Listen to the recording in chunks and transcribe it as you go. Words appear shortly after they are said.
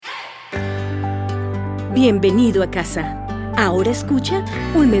Bienvenido a casa. Ahora escucha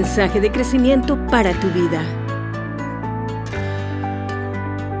un mensaje de crecimiento para tu vida.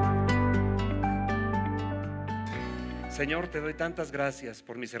 Señor, te doy tantas gracias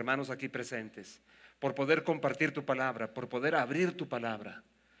por mis hermanos aquí presentes, por poder compartir tu palabra, por poder abrir tu palabra.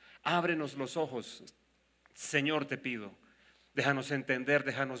 Ábrenos los ojos, Señor, te pido. Déjanos entender,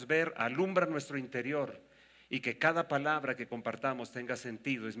 déjanos ver, alumbra nuestro interior y que cada palabra que compartamos tenga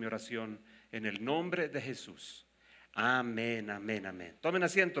sentido, es mi oración, en el nombre de Jesús. Amén, amén, amén. Tomen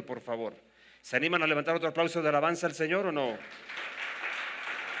asiento, por favor. ¿Se animan a levantar otro aplauso de alabanza al Señor o no?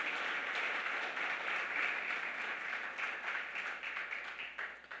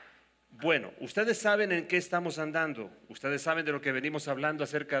 Bueno, ustedes saben en qué estamos andando. Ustedes saben de lo que venimos hablando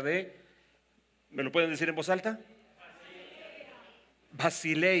acerca de, ¿me lo pueden decir en voz alta?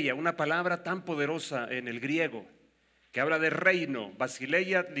 Basileia, una palabra tan poderosa en el griego que habla de reino.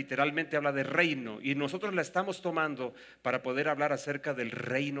 Basileia literalmente habla de reino y nosotros la estamos tomando para poder hablar acerca del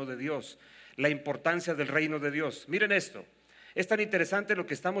reino de Dios, la importancia del reino de Dios. Miren esto, es tan interesante lo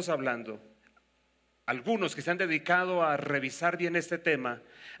que estamos hablando. Algunos que se han dedicado a revisar bien este tema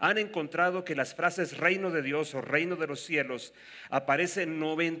han encontrado que las frases reino de Dios o reino de los cielos aparecen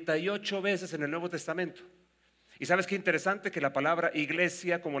 98 veces en el Nuevo Testamento. Y sabes qué interesante que la palabra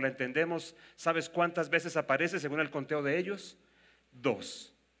iglesia, como la entendemos, ¿sabes cuántas veces aparece según el conteo de ellos?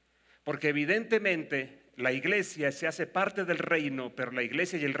 2. Porque evidentemente la iglesia se hace parte del reino, pero la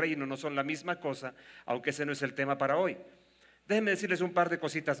iglesia y el reino no son la misma cosa, aunque ese no es el tema para hoy. Déjenme decirles un par de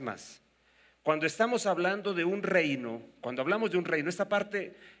cositas más. Cuando estamos hablando de un reino, cuando hablamos de un reino, esta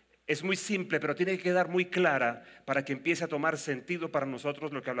parte es muy simple, pero tiene que quedar muy clara para que empiece a tomar sentido para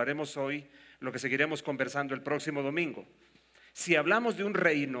nosotros lo que hablaremos hoy, lo que seguiremos conversando el próximo domingo. Si hablamos de un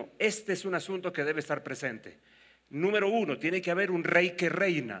reino, este es un asunto que debe estar presente. Número 1, tiene que haber un rey que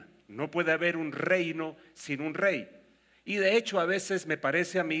reina. No puede haber un reino sin un rey. Y de hecho a veces me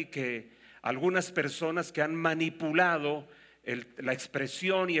parece a mí que algunas personas que han manipulado la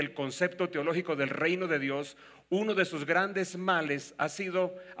expresión y el concepto teológico del reino de Dios, uno de sus grandes males ha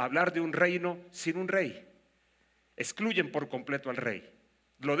sido hablar de un reino sin un rey. Excluyen por completo al rey,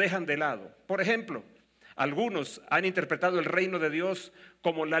 lo dejan de lado. Por ejemplo, algunos han interpretado el reino de Dios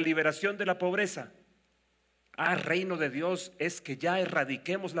como la liberación de la pobreza. Reino de Dios es que ya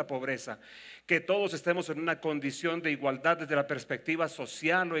erradiquemos la pobreza, que todos estemos en una condición de igualdad desde la perspectiva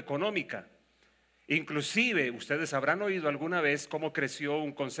social o económica. Inclusive ustedes habrán oído alguna vez cómo creció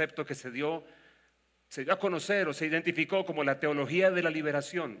un concepto que se dio a conocer o se identificó como la teología de la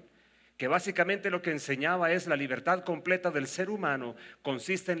liberación, que básicamente lo que enseñaba es la libertad completa del ser humano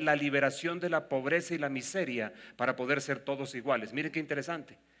consiste en la liberación de la pobreza y la miseria para poder ser todos iguales. Miren qué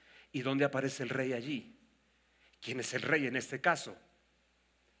interesante. ¿Y dónde aparece el rey allí? ¿Quién es el rey en este caso?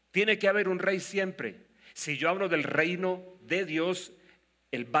 Tiene que haber un rey siempre. Si yo hablo del reino de Dios,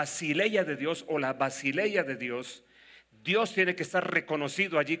 el Basileia de Dios o la Basileia de Dios, Dios tiene que estar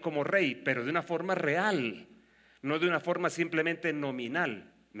reconocido allí como rey, pero de una forma real, no de una forma simplemente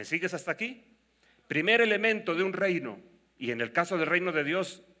nominal. ¿Me sigues hasta aquí? Primer elemento de un reino, y en el caso del reino de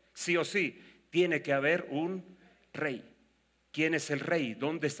Dios, sí o sí, tiene que haber un rey. ¿Quién es el rey?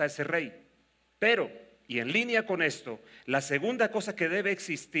 ¿Dónde está ese rey? Pero, y en línea con esto, la segunda cosa que debe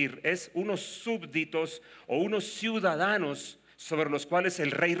existir es unos súbditos o unos ciudadanos sobre los cuales el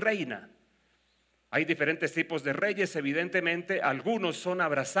rey reina. Hay diferentes tipos de reyes, evidentemente, algunos son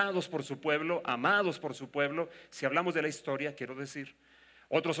abrazados por su pueblo, amados por su pueblo, si hablamos de la historia, quiero decir.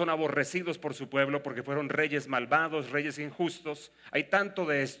 Otros son aborrecidos por su pueblo porque fueron reyes malvados, reyes injustos. Hay tanto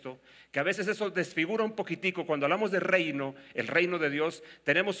de esto que a veces eso desfigura un poquitico. Cuando hablamos de reino, el reino de Dios,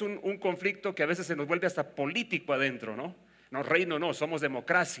 tenemos un conflicto que a veces se nos vuelve hasta político adentro, ¿no? No, reino no, somos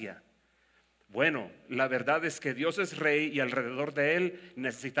democracia. Bueno, la verdad es que Dios es rey y alrededor de él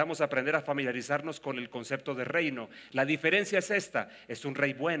necesitamos aprender a familiarizarnos con el concepto de reino. La diferencia es esta, es un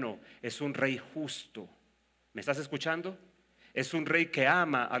rey bueno, es un rey justo. ¿Me estás escuchando? Es un rey que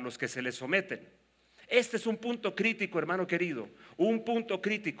ama a los que se le someten. Este es un punto crítico, hermano querido, un punto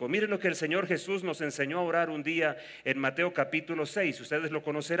crítico. Miren lo que el Señor Jesús nos enseñó a orar un día en Mateo capítulo 6, ustedes lo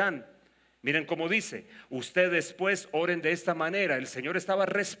conocerán. Miren cómo dice, ustedes pues oren de esta manera. El Señor estaba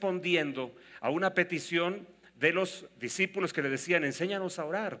respondiendo a una petición de los discípulos que le decían, enséñanos a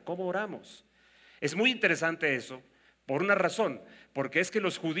orar, ¿cómo oramos? Es muy interesante eso, por una razón, porque es que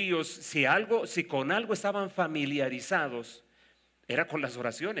los judíos, si con algo estaban familiarizados, era con las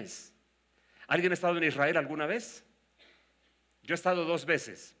oraciones. ¿Alguien ha estado en Israel alguna vez? Yo he estado 2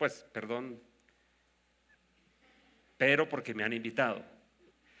 veces, pero porque me han invitado.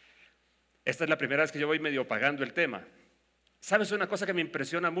 Esta es la primera vez que yo voy medio pagando el tema. ¿Sabes una cosa que me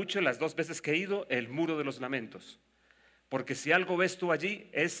impresiona mucho las 2 veces que he ido? El muro de los lamentos. Porque si algo ves tú allí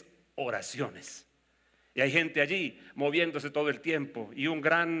es oraciones. Y hay gente allí moviéndose todo el tiempo y un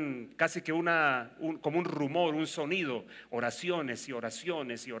gran, casi que como un rumor, un sonido, oraciones y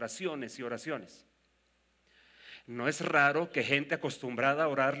oraciones y oraciones y oraciones. ¿No es raro que gente acostumbrada a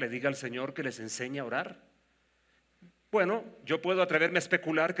orar le diga al Señor que les enseñe a orar? Bueno, yo puedo atreverme a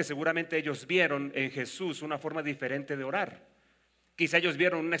especular que seguramente ellos vieron en Jesús una forma diferente de orar. Quizá ellos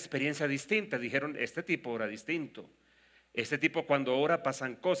vieron una experiencia distinta, dijeron, este tipo ora distinto. Este tipo cuando ora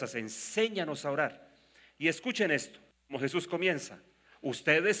pasan cosas, enséñanos a orar. Y escuchen esto, como Jesús comienza,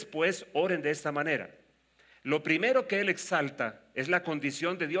 ustedes pues oren de esta manera. Lo primero que él exalta es la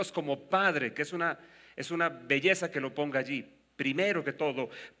condición de Dios como Padre, que es una belleza que lo ponga allí. Primero que todo,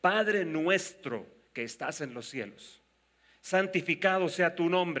 Padre nuestro que estás en los cielos, santificado sea tu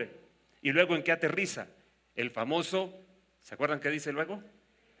nombre. Y luego ¿en qué aterriza? El famoso, ¿se acuerdan qué dice luego?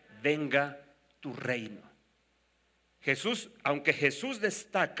 Venga tu reino. Jesús, aunque Jesús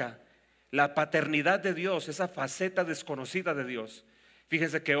destaca la paternidad de Dios, esa faceta desconocida de Dios,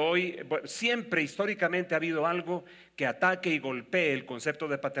 fíjense que hoy, siempre históricamente ha habido algo que ataque y golpee el concepto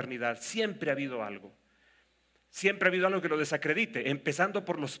de paternidad. Siempre ha habido algo. Siempre ha habido algo que lo desacredite, empezando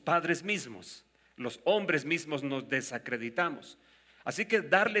por los padres mismos. Los hombres mismos nos desacreditamos. Así que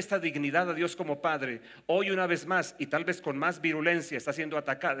darle esta dignidad a Dios como Padre, hoy una vez más, y tal vez con más virulencia, está siendo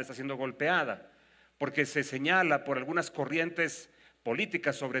atacada, está siendo golpeada, porque se señala por algunas corrientes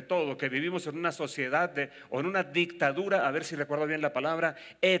políticas sobre todo, que vivimos en una sociedad o en una dictadura, a ver si recuerdo bien la palabra,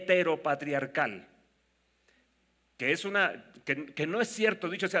 heteropatriarcal, que es que no es cierto,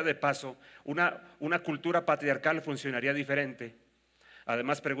 dicho sea de paso, una cultura patriarcal funcionaría diferente.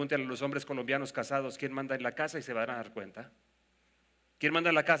 Además, pregúntenle a los hombres colombianos casados quién manda en la casa y se van a dar cuenta. ¿Quién manda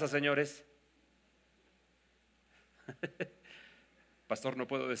en la casa, señores? Pastor, no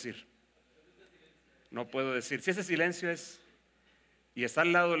puedo decir. No puedo decir. Si ese silencio es... Y está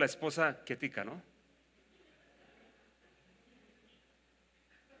al lado de la esposa quietica, ¿no?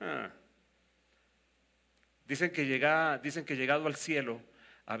 Dicen que llegado al cielo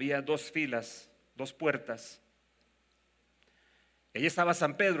había 2 filas, 2 puertas. Ella estaba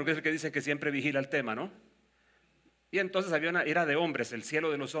San Pedro, que es el que dice que siempre vigila el tema, ¿no? Y entonces era de hombres, el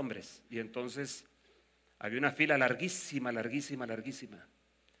cielo de los hombres. Y entonces había una fila larguísima, larguísima, larguísima.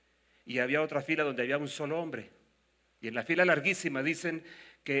 Y había otra fila donde había un solo hombre. Y en la fila larguísima dicen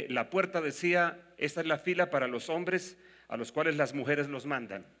que la puerta decía, esta es la fila para los hombres a los cuales las mujeres los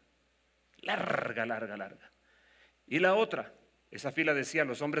mandan. Larga, larga, larga. Y la otra, esa fila decía,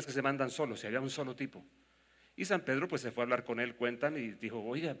 los hombres que se mandan solos, y había un solo tipo. Y San Pedro pues se fue a hablar con él, cuentan, y dijo,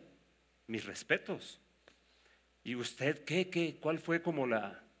 oiga, mis respetos. ¿Y usted qué? ¿Cuál fue como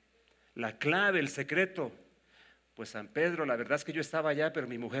la clave, el secreto? Pues San Pedro, la verdad es que yo estaba allá, pero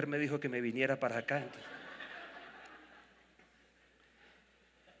mi mujer me dijo que me viniera para acá. Entonces,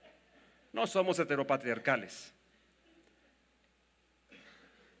 no somos heteropatriarcales.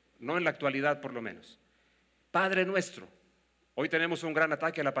 No en la actualidad, por lo menos. Padre nuestro. Hoy tenemos un gran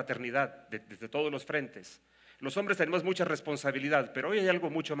ataque a la paternidad desde todos los frentes. Los hombres tenemos mucha responsabilidad, pero hoy hay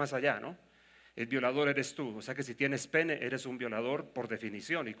algo mucho más allá, ¿no? El violador eres tú, o sea que si tienes pene eres un violador por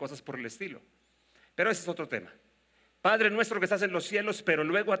definición y cosas por el estilo. Pero ese es otro tema. Padre nuestro que estás en los cielos, pero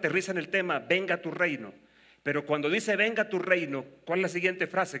luego aterriza en el tema, venga tu reino. Pero cuando dice venga tu reino, ¿cuál es la siguiente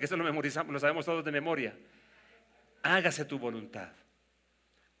frase? Que eso lo memorizamos, lo sabemos todos de memoria. Hágase tu voluntad.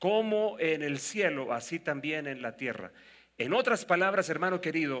 Como en el cielo, así también en la tierra. En otras palabras, hermano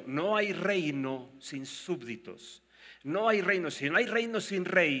querido, no hay reino sin súbditos. No hay reino, si no hay reino sin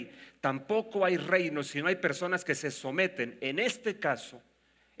rey, tampoco hay reino si no hay personas que se someten, en este caso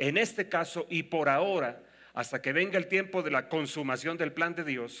y por ahora, hasta que venga el tiempo de la consumación del plan de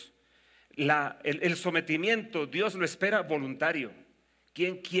Dios, el sometimiento, Dios lo espera voluntario.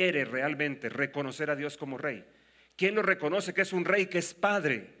 ¿Quién quiere realmente reconocer a Dios como rey? ¿Quién lo reconoce que es un rey que es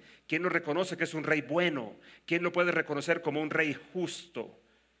padre? ¿Quién lo reconoce que es un rey bueno? ¿Quién lo puede reconocer como un rey justo?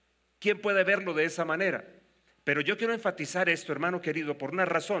 ¿Quién puede verlo de esa manera? Pero yo quiero enfatizar esto, hermano querido, por una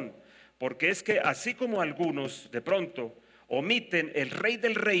razón, porque es que así como algunos de pronto omiten el rey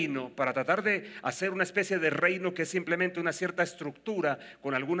del reino para tratar de hacer una especie de reino que es simplemente una cierta estructura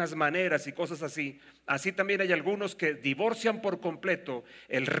con algunas maneras y cosas así, así también hay algunos que divorcian por completo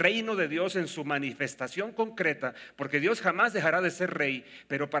el reino de Dios en su manifestación concreta, porque Dios jamás dejará de ser rey,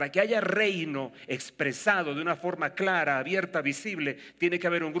 pero para que haya reino expresado de una forma clara, abierta, visible, tiene que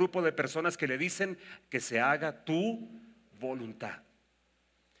haber un grupo de personas que le dicen que se haga tu voluntad.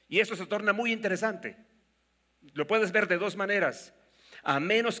 Y eso se torna muy interesante. Lo puedes ver de 2 maneras. A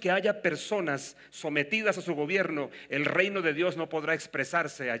menos que haya personas sometidas a su gobierno, el reino de Dios no podrá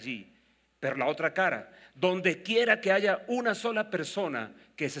expresarse allí. Pero la otra cara, donde quiera que haya una sola persona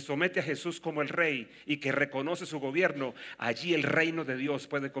que se somete a Jesús como el rey y que reconoce su gobierno, allí el reino de Dios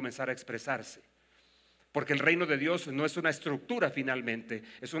puede comenzar a expresarse. Porque el reino de Dios no es una estructura finalmente,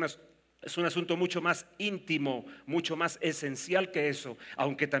 es un asunto mucho más íntimo, mucho más esencial que eso,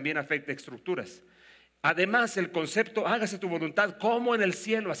 aunque también afecta estructuras. Además, el concepto hágase tu voluntad como en el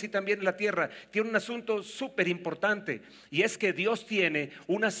cielo, así también en la tierra, tiene un asunto súper importante, y es que Dios tiene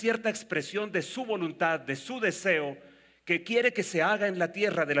una cierta expresión de su voluntad, de su deseo, que quiere que se haga en la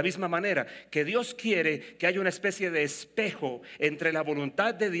tierra de la misma manera, que Dios quiere que haya una especie de espejo entre la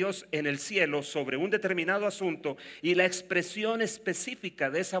voluntad de Dios en el cielo sobre un determinado asunto y la expresión específica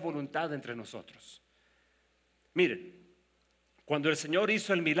de esa voluntad entre nosotros. Miren, cuando el Señor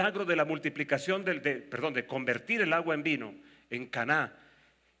hizo el milagro de la multiplicación, de convertir el agua en vino en Caná,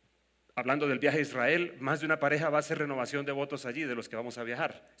 hablando del viaje a Israel, más de una pareja va a hacer renovación de votos allí, de los que vamos a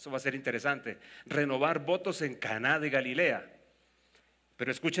viajar. Eso va a ser interesante, renovar votos en Caná de Galilea.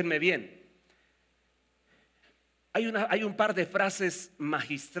 Pero escúchenme bien, hay un par de frases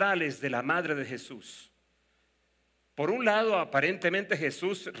magistrales de la madre de Jesús. Por un lado, aparentemente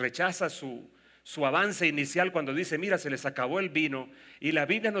Jesús rechaza su avance inicial cuando dice, mira, se les acabó el vino, y la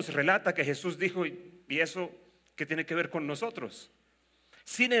Biblia nos relata que Jesús dijo, ¿y eso qué tiene que ver con nosotros?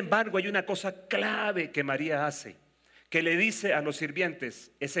 Sin embargo, hay una cosa clave que María hace, que le dice a los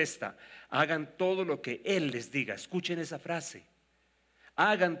sirvientes, es esta: hagan todo lo que Él les diga. Escuchen esa frase,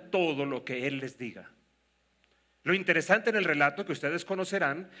 hagan todo lo que Él les diga. Lo interesante en el relato que ustedes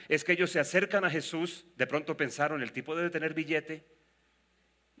conocerán es que ellos se acercan a Jesús, de pronto pensaron, el tipo debe tener billete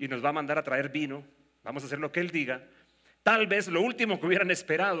y nos va a mandar a traer vino, vamos a hacer lo que Él diga. Tal vez lo último que hubieran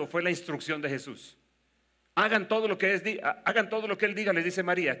esperado fue la instrucción de Jesús. Hagan todo lo que Él diga, les dice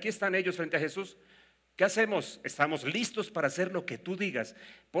María. Aquí están ellos frente a Jesús. ¿Qué hacemos? Estamos listos para hacer lo que tú digas.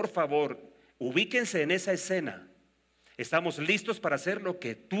 Por favor, ubíquense en esa escena. Estamos listos para hacer lo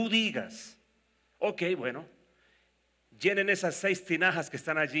que tú digas. Ok, bueno. Llenen esas 6 tinajas que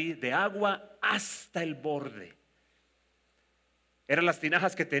están allí de agua hasta el borde. Eran las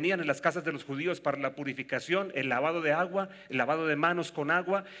tinajas que tenían en las casas de los judíos para la purificación, el lavado de agua, el lavado de manos con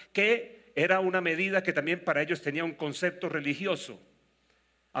agua, que era una medida que también para ellos tenía un concepto religioso.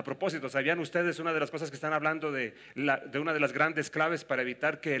 A propósito, ¿sabían ustedes una de las cosas que están hablando de una de las grandes claves para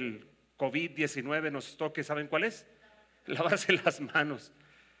evitar que el COVID-19 nos toque? ¿Saben cuál es? Lavarse las manos.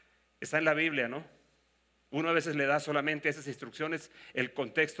 Está en la Biblia, ¿no? Uno a veces le da solamente esas instrucciones el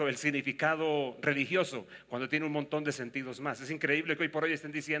contexto, el significado religioso, cuando tiene un montón de sentidos más. Es increíble que hoy por hoy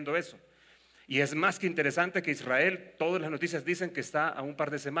estén diciendo eso. Y es más que interesante que Israel, todas las noticias dicen que está a un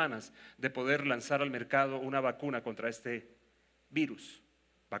par de semanas de poder lanzar al mercado una vacuna contra este virus.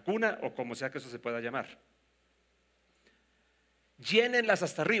 Vacuna o como sea que eso se pueda llamar. Llénenlas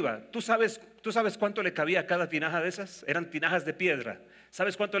hasta arriba. ¿Tú sabes cuánto le cabía a cada tinaja de esas? Eran tinajas de piedra.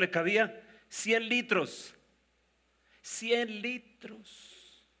 ¿Sabes cuánto le cabía? 100 litros. 100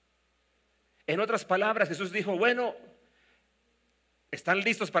 litros. En otras palabras, Jesús dijo, bueno, ¿están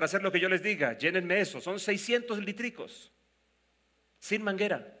listos para hacer lo que yo les diga? Llénenme eso. Son 600 litricos. Sin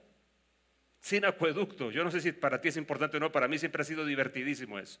manguera, sin acueducto. Yo no sé si para ti es importante o no. Para mí siempre ha sido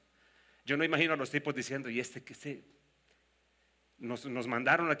divertidísimo eso. Yo no imagino a los tipos diciendo, ¿y qué? Nos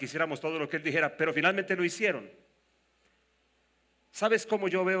mandaron a que hiciéramos todo lo que Él dijera, pero finalmente lo hicieron. ¿Sabes cómo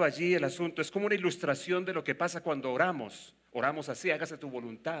yo veo allí el asunto? Es como una ilustración de lo que pasa cuando oramos. Oramos así, hágase tu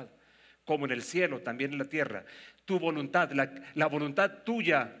voluntad, como en el cielo, también en la tierra. Tu voluntad, la voluntad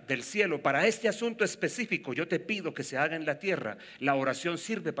tuya del cielo para este asunto específico, yo te pido que se haga en la tierra. La oración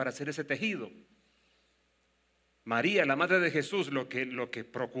sirve para hacer ese tejido. María, la madre de Jesús, lo que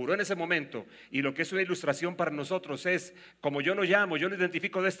procuró en ese momento y lo que es una ilustración para nosotros es, como yo lo llamo, yo lo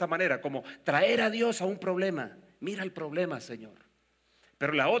identifico de esta manera, como traer a Dios a un problema. Mira el problema, Señor.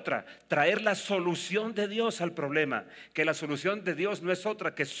 Pero la otra, traer la solución de Dios al problema, que la solución de Dios no es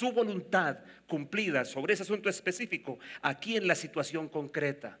otra que su voluntad cumplida sobre ese asunto específico, aquí en la situación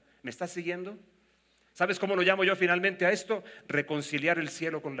concreta. ¿Me estás siguiendo? ¿Sabes cómo lo llamo yo finalmente a esto? Reconciliar el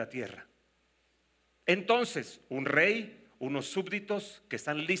cielo con la tierra. Entonces, un rey, unos súbditos que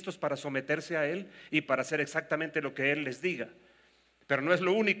están listos para someterse a él y para hacer exactamente lo que él les diga. Pero no es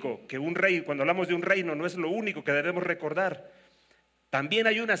lo único que un rey, cuando hablamos de un reino, no es lo único que debemos recordar. También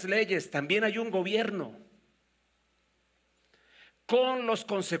hay unas leyes, también hay un gobierno con los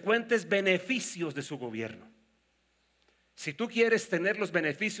consecuentes beneficios de su gobierno. Si tú quieres tener los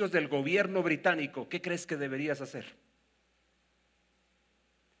beneficios del gobierno británico, ¿qué crees que deberías hacer?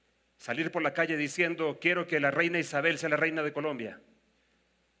 Salir por la calle diciendo, quiero que la reina Isabel sea la reina de Colombia.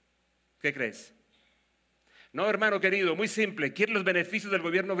 ¿Qué crees? No, hermano querido, muy simple. ¿Quieres los beneficios del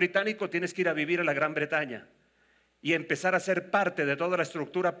gobierno británico? Tienes que ir a vivir a la Gran Bretaña y empezar a ser parte de toda la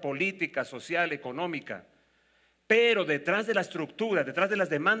estructura política, social, económica. Pero detrás de la estructura, detrás de las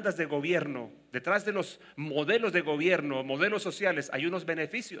demandas de gobierno, detrás de los modelos de gobierno, modelos sociales, hay unos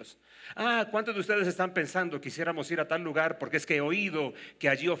beneficios. ¿Cuántos de ustedes están pensando quisiéramos ir a tal lugar porque es que he oído que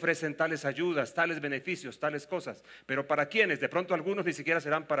allí ofrecen tales ayudas, tales beneficios, tales cosas? Pero ¿para quiénes? De pronto algunos ni siquiera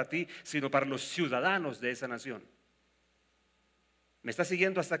serán para ti, sino para los ciudadanos de esa nación. ¿Me está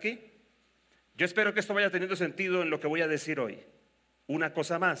siguiendo hasta aquí? Yo espero que esto vaya teniendo sentido en lo que voy a decir hoy. Una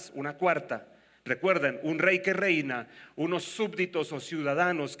cosa más, una cuarta. Recuerden, un rey que reina, unos súbditos o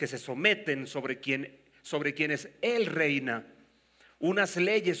ciudadanos que se someten sobre quienes él reina, unas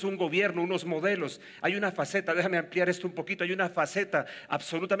leyes, un gobierno, unos modelos. Hay una faceta, déjame ampliar esto un poquito, hay una faceta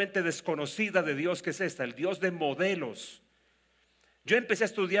absolutamente desconocida de Dios que es esta, el Dios de modelos. Yo empecé a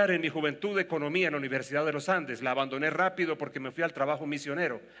estudiar en mi juventud economía en la Universidad de los Andes. La abandoné rápido porque me fui al trabajo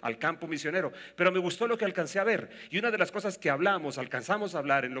misionero, al campo misionero, pero me gustó lo que alcancé a ver. Y una de las cosas que alcanzamos a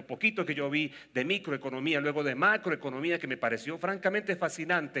hablar en lo poquito que yo vi de microeconomía, luego de macroeconomía, que me pareció francamente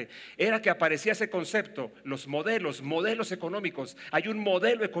fascinante, era que aparecía ese concepto, los modelos económicos. Hay un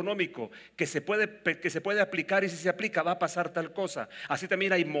modelo económico que se puede aplicar, y si se aplica va a pasar tal cosa. Así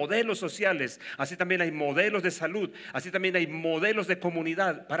también hay modelos sociales, así también hay modelos de salud, así también hay modelos de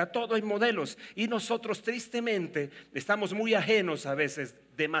comunidad. Para todo hay modelos, y nosotros tristemente estamos muy ajenos a veces,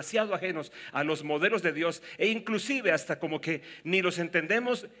 demasiado ajenos a los modelos de Dios, e inclusive hasta como que ni los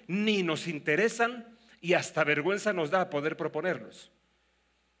entendemos ni nos interesan, y hasta vergüenza nos da poder proponerlos.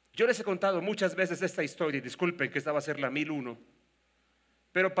 Yo les he contado muchas veces esta historia, y disculpen que esta va a ser la 1001,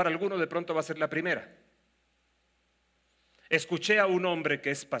 pero para algunos de pronto va a ser la primera. Escuché a un hombre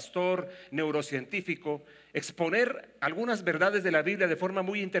que es pastor, neurocientífico, exponer algunas verdades de la Biblia de forma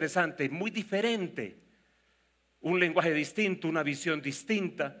muy interesante, muy diferente. Un lenguaje distinto, una visión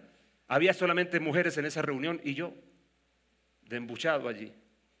distinta. Había solamente mujeres en esa reunión y yo, de embuchado allí.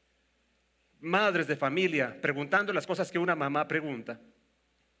 Madres de familia, preguntando las cosas que una mamá pregunta.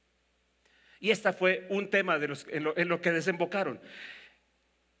 Y esta fue un tema en lo que desembocaron.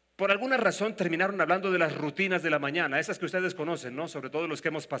 Por alguna razón terminaron hablando de las rutinas de la mañana, esas que ustedes conocen, ¿no? Sobre todo los que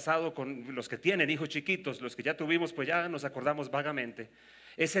hemos pasado con los que tienen hijos chiquitos, los que ya tuvimos, pues ya nos acordamos vagamente.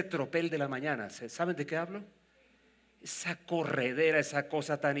 Ese tropel de la mañana, ¿saben de qué hablo? Esa corredera, esa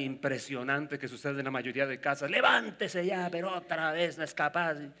cosa tan impresionante que sucede en la mayoría de casas. Levántese ya, pero otra vez no es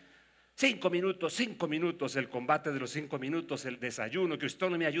capaz. 5 minutos, el combate de los 5 minutos, el desayuno, que usted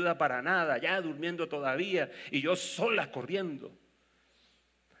no me ayuda para nada, ya durmiendo todavía, y yo sola corriendo.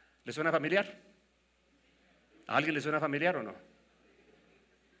 ¿Le suena familiar? ¿A alguien le suena familiar o no?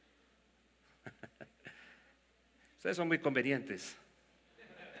 Ustedes son muy convenientes.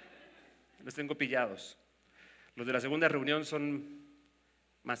 Los tengo pillados. Los de la segunda reunión son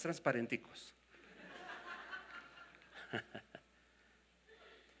más transparenticos.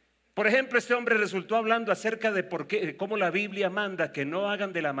 Por ejemplo, este hombre resultó hablando acerca de cómo la Biblia manda que no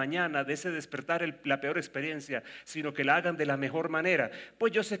hagan de la mañana, de ese despertar, la peor experiencia, sino que la hagan de la mejor manera.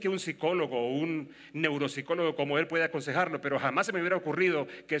 Pues yo sé que un psicólogo o un neuropsicólogo como él puede aconsejarlo, pero jamás se me hubiera ocurrido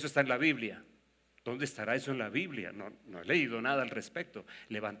que eso está en la Biblia. ¿Dónde estará eso en la Biblia? No he leído nada al respecto.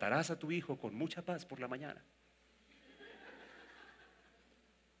 Levantarás a tu hijo con mucha paz por la mañana.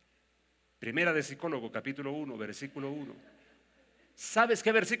 Primera de Psicólogo, capítulo 1, versículo 1. ¿Sabes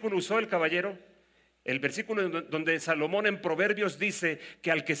qué versículo usó el caballero? El versículo donde Salomón en Proverbios dice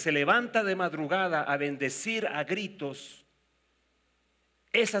que al que se levanta de madrugada a bendecir a gritos,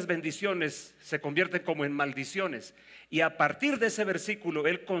 esas bendiciones se convierten como en maldiciones. Y a partir de ese versículo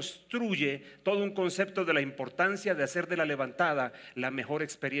él construye todo un concepto de la importancia de hacer de la levantada la mejor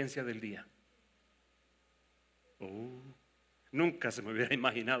experiencia del día. Nunca se me hubiera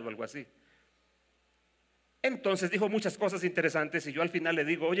imaginado algo así. Entonces dijo muchas cosas interesantes y yo al final le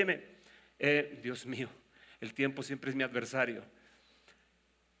digo, óyeme, Dios mío, el tiempo siempre es mi adversario.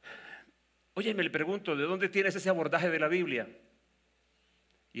 Óyeme, le pregunto, ¿de dónde tienes ese abordaje de la Biblia?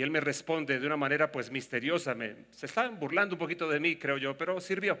 Y él me responde de una manera pues misteriosa, se estaban burlando un poquito de mí, creo yo, pero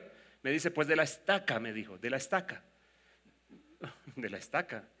sirvió. Me dice, pues de la estaca, me dijo, de la estaca. De la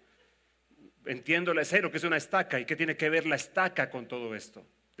estaca. Entiendo la cero que es una estaca y qué tiene que ver la estaca con todo esto.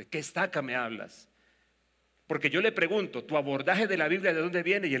 ¿De qué estaca me hablas? Porque yo le pregunto, ¿tu abordaje de la Biblia de dónde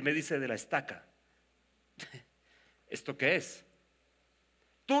viene? Y él me dice, de la estaca. ¿Esto qué es?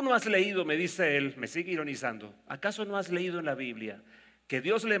 Tú no has leído, me dice él, me sigue ironizando. ¿Acaso no has leído en la Biblia que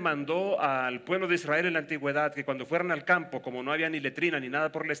Dios le mandó al pueblo de Israel en la antigüedad que cuando fueran al campo, como no había ni letrina ni nada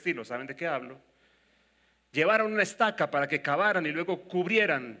por el estilo, ¿saben de qué hablo? Llevaron una estaca para que cavaran y luego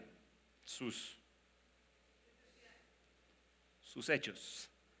cubrieran sus hechos.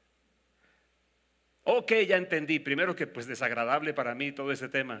 Ok, ya entendí. Primero que pues desagradable para mí todo ese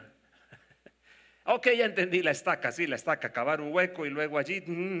tema. Ok, ya entendí la estaca, sí, la estaca, cavar un hueco y luego allí,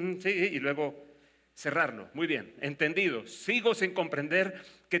 sí, y luego cerrarlo. Muy bien, entendido. Sigo sin comprender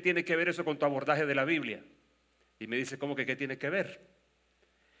qué tiene que ver eso con tu abordaje de la Biblia. Y me dice, ¿cómo que qué tiene que ver?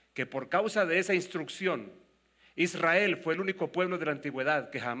 Que por causa de esa instrucción, Israel fue el único pueblo de la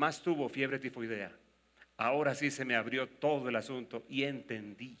antigüedad que jamás tuvo fiebre tifoidea. Ahora sí se me abrió todo el asunto y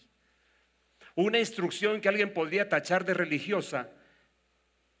entendí. Una instrucción que alguien podría tachar de religiosa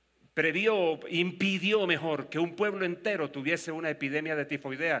impidió mejor que un pueblo entero tuviese una epidemia de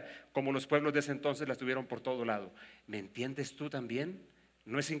tifoidea como los pueblos de ese entonces las tuvieron por todo lado. ¿Me entiendes tú también?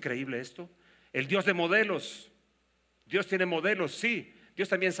 ¿No es increíble esto? El Dios de modelos. Dios tiene modelos, sí. Dios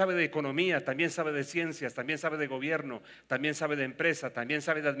también sabe de economía, también sabe de ciencias, también sabe de gobierno, también sabe de empresa, también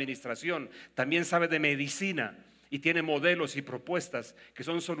sabe de administración, también sabe de medicina y tiene modelos y propuestas que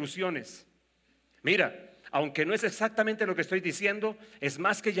son soluciones. Mira, aunque no es exactamente lo que estoy diciendo, es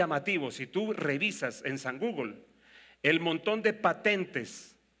más que llamativo. Si tú revisas en San Google el montón de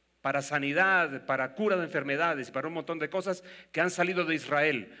patentes para sanidad, para cura de enfermedades, para un montón de cosas que han salido de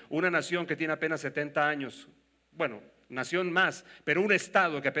Israel, una nación que tiene apenas 70 años, bueno, nación más, pero un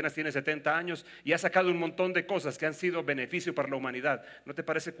estado que apenas tiene 70 años y ha sacado un montón de cosas que han sido beneficio para la humanidad. ¿No te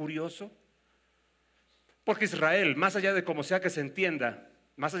parece curioso? Porque Israel, más allá de cómo sea que se entienda,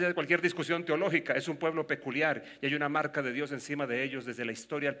 más allá de cualquier discusión teológica, es un pueblo peculiar y hay una marca de Dios encima de ellos desde la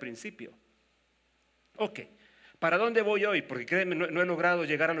historia al principio. Ok, ¿para dónde voy hoy? Porque créeme, no he logrado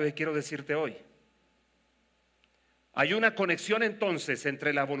llegar a lo que quiero decirte hoy. Hay una conexión entonces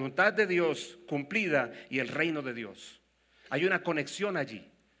entre la voluntad de Dios cumplida y el reino de Dios. Hay una conexión allí.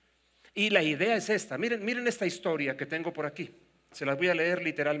 Y la idea es esta. Miren esta historia que tengo por aquí. Se las voy a leer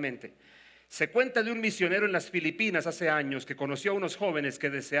literalmente. Se cuenta de un misionero en las Filipinas hace años que conoció a unos jóvenes que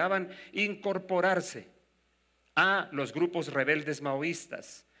deseaban incorporarse a los grupos rebeldes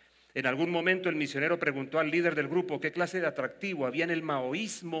maoístas. En algún momento el misionero preguntó al líder del grupo qué clase de atractivo había en el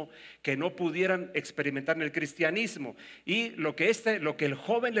maoísmo que no pudieran experimentar en el cristianismo. Y lo que el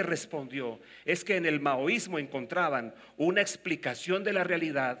joven le respondió es que en el maoísmo encontraban una explicación de la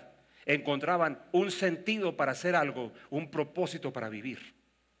realidad, encontraban un sentido para hacer algo, un propósito para vivir.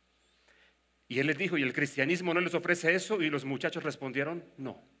 Y él les dijo, ¿y el cristianismo no les ofrece eso? Y los muchachos respondieron,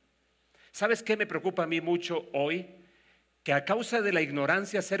 no. ¿Sabes qué me preocupa a mí mucho hoy? Que a causa de la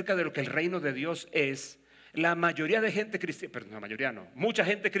ignorancia acerca de lo que el reino de Dios es, la mayoría de gente cristiana, perdón, la mayoría no, mucha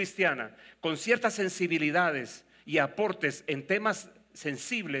gente cristiana con ciertas sensibilidades y aportes en temas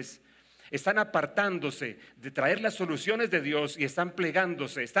sensibles están apartándose de traer las soluciones de Dios y están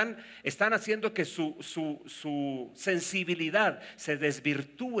plegándose, están haciendo que su sensibilidad se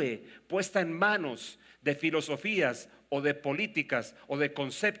desvirtúe, puesta en manos de filosofías o de políticas o de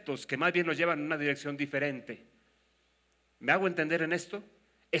conceptos que más bien los llevan en una dirección diferente. ¿Me hago entender en esto?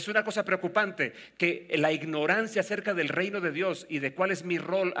 Es una cosa preocupante que la ignorancia acerca del reino de Dios y de cuál es mi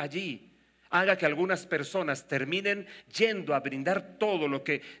rol allí haga que algunas personas terminen yendo a brindar todo lo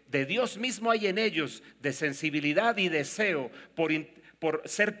que de Dios mismo hay en ellos, de sensibilidad y deseo por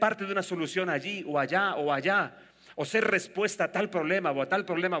ser parte de una solución allí o allá o allá, o ser respuesta a tal problema o a tal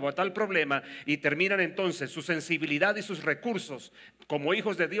problema o a tal problema, y terminan entonces su sensibilidad y sus recursos como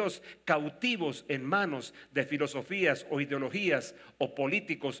hijos de Dios cautivos en manos de filosofías o ideologías o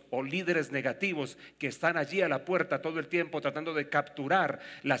políticos o líderes negativos que están allí a la puerta todo el tiempo tratando de capturar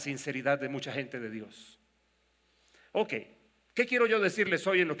la sinceridad de mucha gente de Dios. Ok, ¿qué quiero yo decirles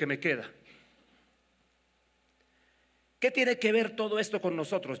hoy en lo que me queda? ¿Qué tiene que ver todo esto con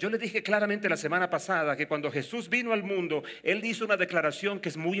nosotros? Yo les dije claramente la semana pasada que cuando Jesús vino al mundo, Él hizo una declaración que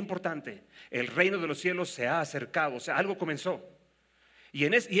es muy importante. El reino de los cielos se ha acercado, o sea, algo comenzó. Y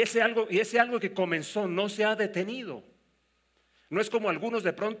ese algo que comenzó no se ha detenido. No es como algunos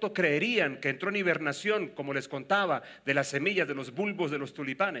de pronto creerían que entró en hibernación, como les contaba, de las semillas, de los bulbos, de los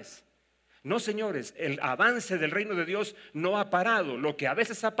tulipanes. No, señores, el avance del reino de Dios no ha parado. Lo que a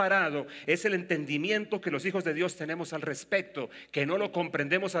veces ha parado es el entendimiento que los hijos de Dios tenemos al respecto, que no lo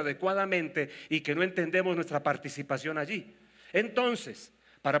comprendemos adecuadamente y que no entendemos nuestra participación allí. Entonces,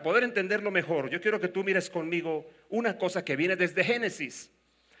 para poder entenderlo mejor, yo quiero que tú mires conmigo una cosa que viene desde Génesis,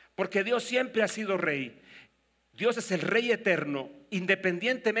 porque Dios siempre ha sido rey. Dios es el rey eterno,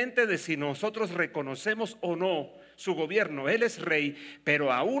 independientemente de si nosotros reconocemos o no su gobierno. Él es rey,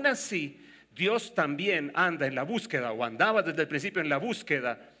 pero aún así Dios también anda en la búsqueda, o andaba desde el principio en la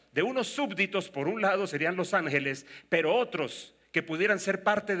búsqueda de unos súbditos. Por un lado serían los ángeles, pero otros que pudieran ser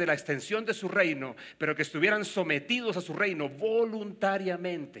parte de la extensión de su reino, pero que estuvieran sometidos a su reino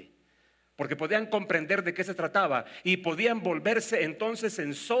voluntariamente. porque podían comprender de qué se trataba y podían volverse entonces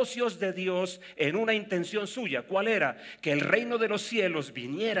en socios de Dios en una intención suya. ¿Cuál era? Que el reino de los cielos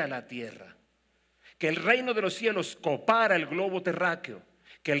viniera a la tierra, que el reino de los cielos copara el globo terráqueo,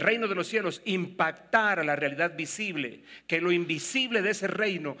 que el reino de los cielos impactara la realidad visible, que lo invisible de ese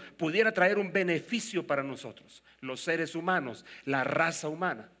reino pudiera traer un beneficio para nosotros, los seres humanos, la raza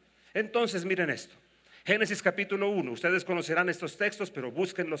humana. Entonces miren esto. Génesis capítulo 1, ustedes conocerán estos textos, pero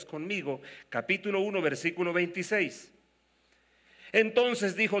búsquenlos conmigo. Capítulo 1, versículo 26.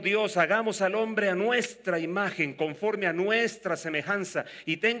 Entonces dijo Dios: hagamos al hombre a nuestra imagen, conforme a nuestra semejanza,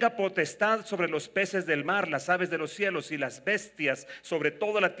 y tenga potestad sobre los peces del mar, las aves de los cielos y las bestias, sobre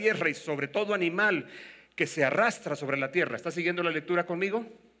toda la tierra y sobre todo animal que se arrastra sobre la tierra. ¿Está siguiendo la lectura conmigo?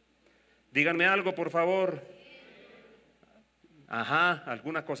 Díganme algo, por favor. Ajá,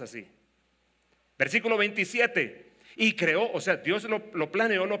 alguna cosa así. Versículo 27, y creó, o sea, Dios lo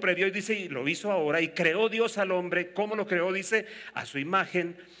planeó, lo previó y dice, y lo hizo ahora, y creó Dios al hombre. ¿Cómo lo creó? Dice, a su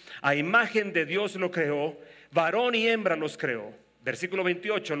imagen, a imagen de Dios lo creó, varón y hembra los creó. Versículo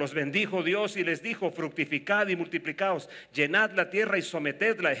 28, los bendijo Dios y les dijo: fructificad y multiplicaos, llenad la tierra y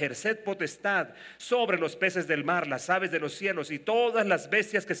sometedla, ejerced potestad sobre los peces del mar, las aves de los cielos y todas las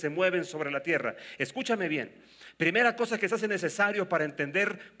bestias que se mueven sobre la tierra. Escúchame bien. Primera cosa que se hace necesario para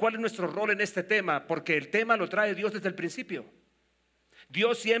entender cuál es nuestro rol en este tema, porque el tema lo trae Dios desde el principio.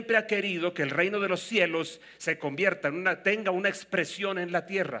 Dios siempre ha querido que el reino de los cielos se convierta en tenga una expresión en la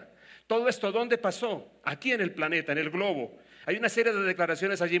tierra. Todo esto, ¿dónde pasó? Aquí en el planeta, en el globo. Hay una serie de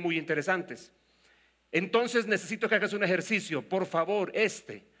declaraciones allí muy interesantes. Entonces necesito que hagas un ejercicio, por favor,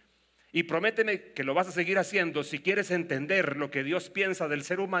 y prométeme que lo vas a seguir haciendo si quieres entender lo que Dios piensa del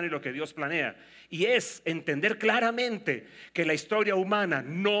ser humano y lo que Dios planea. Y es entender claramente que la historia humana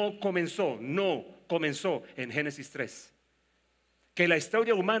no comenzó en Génesis 3. Que la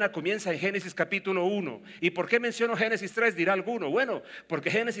historia humana comienza en Génesis capítulo 1. ¿Y por qué menciono Génesis 3? Dirá alguno. Bueno,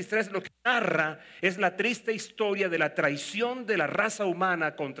 porque Génesis 3 lo que narra es la triste historia de la traición de la raza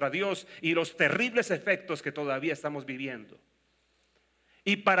humana contra Dios y los terribles efectos que todavía estamos viviendo.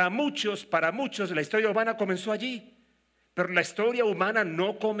 Y para muchos la historia humana comenzó allí. Pero la historia humana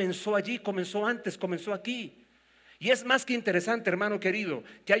no comenzó allí, comenzó antes, comenzó aquí. Y es más que interesante, hermano querido,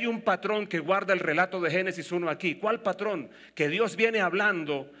 que hay un patrón que guarda el relato de Génesis 1 aquí. ¿Cuál patrón? Que Dios viene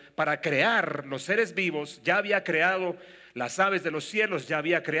hablando para crear los seres vivos. Ya había creado las aves de los cielos, ya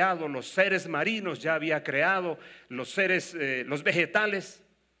había creado los seres marinos, ya había creado los seres, los vegetales.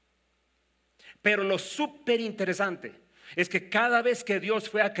 Pero lo súper interesante es que cada vez que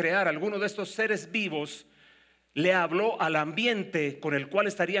Dios fue a crear alguno de estos seres vivos, le habló al ambiente con el cual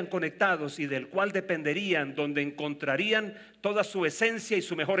estarían conectados y del cual dependerían, donde encontrarían toda su esencia y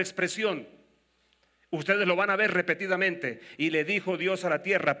su mejor expresión. Ustedes lo van a ver repetidamente. Y le dijo Dios a la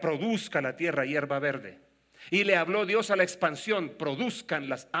tierra: produzca la tierra hierba verde. Y le habló Dios a la expansión: produzcan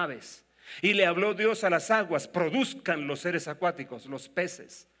las aves. Y le habló Dios a las aguas: produzcan los seres acuáticos, los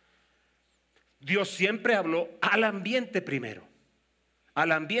peces. Dios siempre habló al ambiente primero,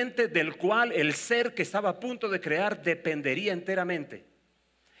 al ambiente del cual el ser que estaba a punto de crear dependería enteramente,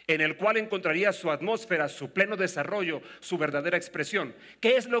 en el cual encontraría su atmósfera, su pleno desarrollo, su verdadera expresión.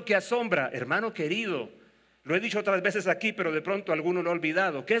 ¿Qué es lo que asombra, hermano querido? Lo he dicho otras veces aquí, pero de pronto alguno lo ha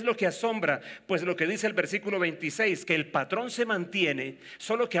olvidado. ¿Qué es lo que asombra? Pues lo que dice el versículo 26, que el patrón se mantiene,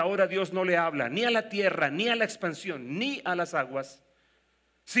 solo que ahora Dios no le habla ni a la tierra, ni a la expansión, ni a las aguas,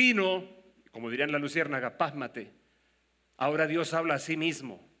 sino, como dirían la luciérnaga, pásmate, ahora Dios habla a sí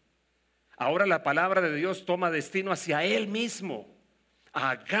mismo. Ahora la palabra de Dios toma destino hacia Él mismo.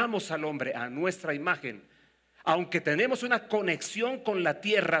 Hagamos al hombre a nuestra imagen. Aunque tenemos una conexión con la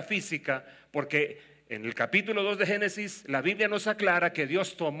tierra física, porque en el capítulo 2 de Génesis la Biblia nos aclara que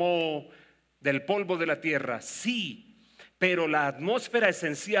Dios tomó del polvo de la tierra, sí, pero la atmósfera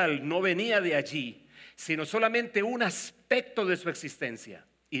esencial no venía de allí, sino solamente un aspecto de su existencia,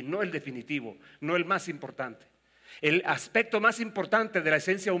 y no el definitivo, no el más importante. El aspecto más importante de la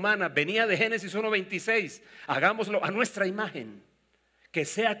esencia humana venía de Génesis 1:26. Hagámoslo a nuestra imagen, que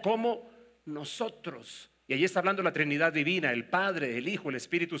sea como nosotros. Y allí está hablando la Trinidad divina, el Padre, el Hijo, el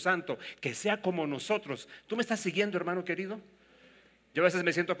Espíritu Santo, que sea como nosotros. ¿Tú me estás siguiendo, hermano querido? Yo a veces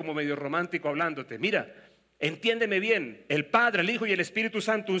me siento como medio romántico hablándote. Mira, entiéndeme bien, el Padre, el Hijo y el Espíritu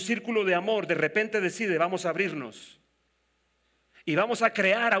Santo, un círculo de amor, de repente decide: vamos a abrirnos. Y vamos a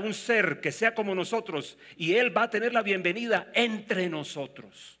crear a un ser que sea como nosotros, y Él va a tener la bienvenida entre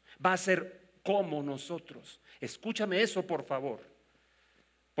nosotros. Va a ser como nosotros. Escúchame eso, por favor.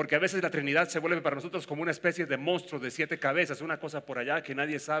 Porque a veces la Trinidad se vuelve para nosotros como una especie de monstruo de 7 cabezas, una cosa por allá que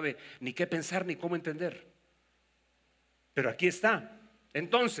nadie sabe ni qué pensar ni cómo entender. Pero aquí está.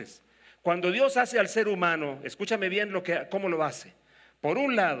 Entonces, Cuando Dios hace al ser humano, escúchame bien cómo lo hace. Por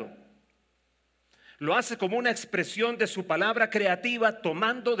un lado, lo hace como una expresión de su palabra creativa,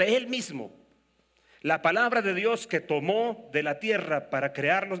 tomando de Él mismo. La palabra de Dios que tomó de la tierra para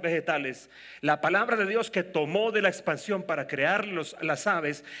crear los vegetales, la palabra de Dios que tomó de la expansión para crear las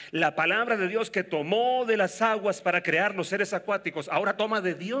aves, la palabra de Dios que tomó de las aguas para crear los seres acuáticos, ahora toma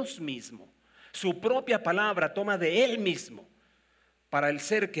de Dios mismo. Su propia palabra toma de Él mismo para el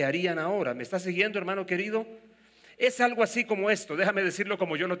ser que harían ahora. ¿Me está siguiendo, hermano querido? Es algo así como esto, déjame decirlo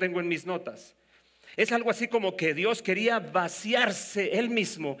como yo lo tengo en mis notas. Es algo así como que Dios quería vaciarse Él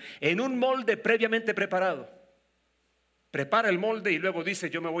mismo en un molde previamente preparado. Prepara el molde y luego dice: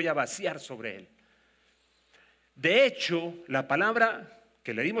 yo me voy a vaciar sobre él. De hecho, la palabra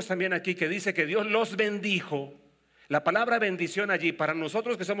que leímos también aquí, que dice que Dios los bendijo, la palabra bendición allí, para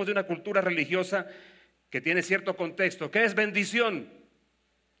nosotros que somos de una cultura religiosa que tiene cierto contexto, ¿qué es bendición?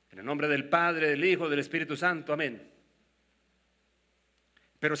 En el nombre del Padre, del Hijo, del Espíritu Santo, amén.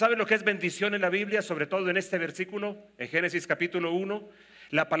 Pero ¿sabe lo que es bendición en la Biblia? Sobre todo en este versículo, en Génesis capítulo 1,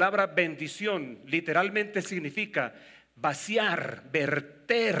 la palabra bendición literalmente significa vaciar,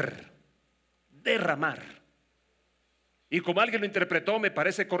 verter, derramar. Y como alguien lo interpretó, me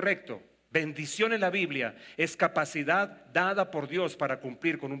parece correcto. Bendición en la Biblia es capacidad dada por Dios para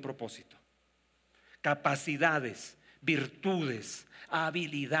cumplir con un propósito. Capacidades, virtudes,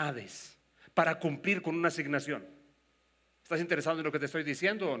 habilidades para cumplir con una asignación. ¿Estás interesado en lo que te estoy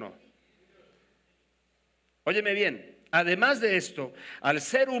diciendo o no? Óyeme bien, además de esto, al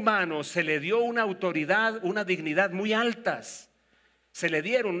ser humano se le dio una autoridad, una dignidad muy altas. Se le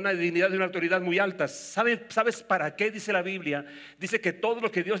dieron una dignidad y una autoridad muy altas. ¿Sabes para qué dice la Biblia? Dice que todo lo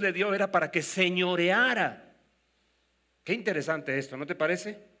que Dios le dio era para que señoreara. Qué interesante esto, ¿no te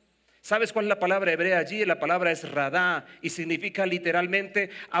parece? ¿Sabes cuál es la palabra hebrea allí? La palabra es radá y significa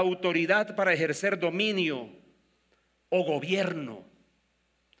literalmente autoridad para ejercer dominio o gobierno.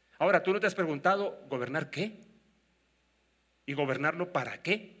 Ahora, ¿tú no te has preguntado gobernar qué? ¿Y gobernarlo para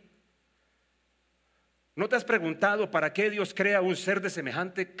qué? ¿No te has preguntado para qué Dios crea un ser de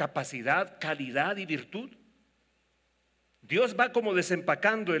semejante capacidad, calidad y virtud? Dios va como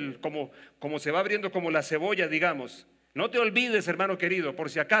desempacando, como se va abriendo como la cebolla, digamos. No te olvides, hermano querido, por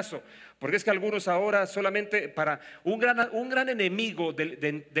si acaso, porque es que algunos ahora solamente para un gran enemigo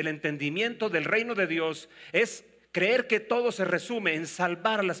del entendimiento del reino de Dios es creer que todo se resume en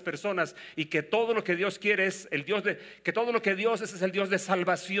salvar a las personas y que todo lo que Dios quiere es que todo lo que Dios es el Dios de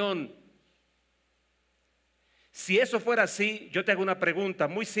salvación. Si eso fuera así, yo te hago una pregunta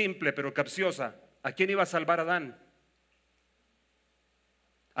muy simple pero capciosa. ¿A quién iba a salvar Adán?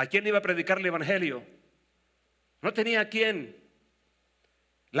 ¿A quién iba a predicar el evangelio? No tenía a quién.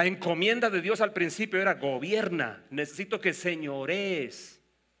 La encomienda de Dios al principio era: gobierna, necesito que señorees.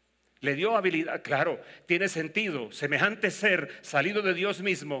 Le dio habilidad, claro, tiene sentido. Semejante ser salido de Dios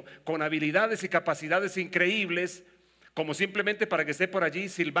mismo, con habilidades y capacidades increíbles, como simplemente para que esté por allí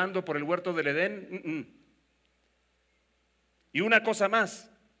silbando por el huerto del Edén. Y una cosa más,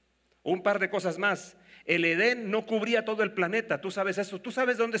 un par de cosas más. El Edén no cubría todo el planeta, tú sabes eso. ¿Tú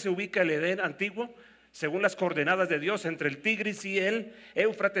sabes dónde se ubica el Edén antiguo? Según las coordenadas de Dios, entre el Tigris y el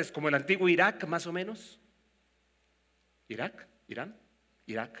Éufrates, como el antiguo Irak, más o menos. ¿Irak? ¿Irán?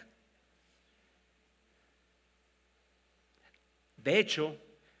 Irak. De hecho,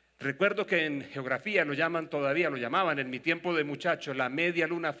 recuerdo que en geografía lo llamaban en mi tiempo de muchacho, la media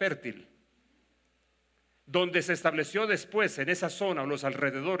luna fértil, donde se estableció después en esa zona o los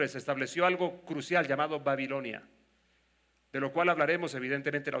alrededores, se estableció algo crucial llamado Babilonia, de lo cual hablaremos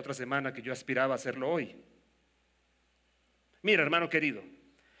evidentemente la otra semana, que yo aspiraba a hacerlo hoy. Mira, hermano querido,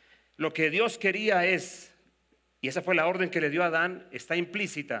 lo que Dios quería es, y esa fue la orden que le dio a Adán, está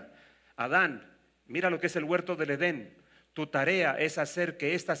implícita. Adán, mira lo que es el huerto del Edén. Tu tarea es hacer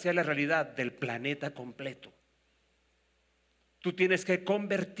que esta sea la realidad del planeta completo. Tú tienes que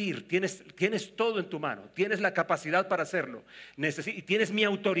convertir, tienes todo en tu mano, tienes la capacidad para hacerlo, y tienes mi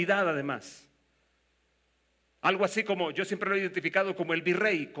autoridad además. Algo así como, yo siempre lo he identificado como el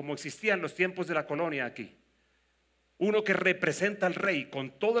virrey, como existía en los tiempos de la colonia aquí. Uno que representa al rey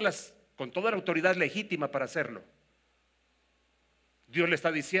con toda la autoridad legítima para hacerlo. Dios le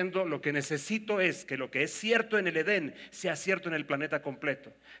está diciendo: lo que necesito es que lo que es cierto en el Edén sea cierto en el planeta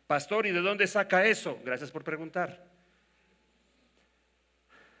completo. Pastor, ¿y de dónde saca eso? Gracias por preguntar.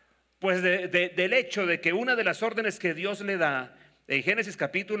 Pues del hecho de que una de las órdenes que Dios le da en Génesis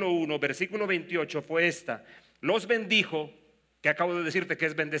capítulo 1, versículo 28 fue esta: los bendijo. ¿Qué acabo de decirte que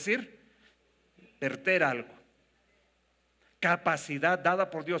es bendecir? Verter algo. Capacidad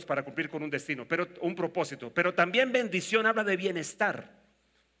dada por Dios para cumplir con un destino, pero un propósito. Pero también bendición habla de bienestar.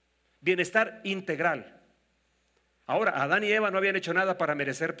 bienestar integral. Ahora, Adán y Eva no habían hecho nada para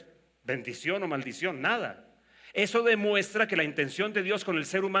merecer bendición o maldición, nada. Eso demuestra que la intención de Dios con el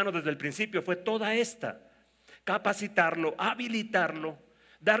ser humano desde el principio fue toda esta: capacitarlo, habilitarlo,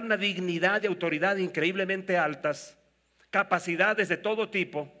 dar una dignidad y autoridad increíblemente altas, capacidades de todo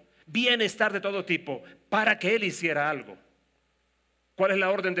tipo, bienestar de todo tipo, para que Él hiciera algo. ¿Cuál es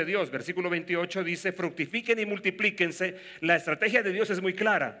la orden de Dios? Versículo 28 dice: fructifiquen y multiplíquense. La estrategia de Dios es muy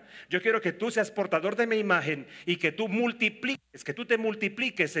clara. Yo quiero que tú seas portador de mi imagen y que tú multipliques, que tú te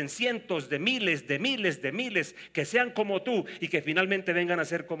multipliques en cientos de miles, que sean como tú y que finalmente vengan a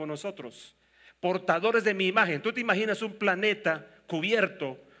ser como nosotros. Portadores de mi imagen. ¿Tú te imaginas un planeta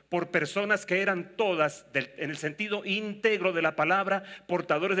cubierto por personas que eran todas, en el sentido íntegro de la palabra,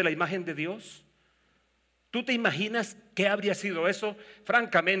 portadores de la imagen de Dios? ¿Tú te imaginas qué habría sido eso?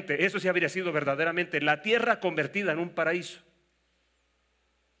 Francamente, eso sí habría sido verdaderamente la tierra convertida en un paraíso.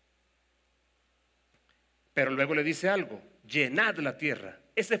 Pero luego le dice algo: llenad la tierra.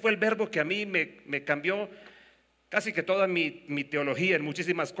 Ese fue el verbo que a mí me cambió casi que toda mi teología en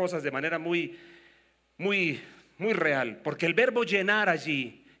muchísimas cosas de manera muy real. Porque el verbo llenar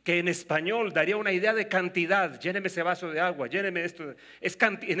allí, que en español daría una idea de cantidad: lléneme ese vaso de agua, lléneme esto.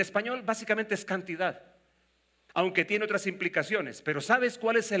 En español básicamente es cantidad, aunque tiene otras implicaciones. Pero ¿sabes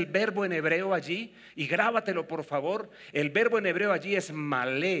cuál es el verbo en hebreo allí? Y grábatelo por favor. El verbo en hebreo allí es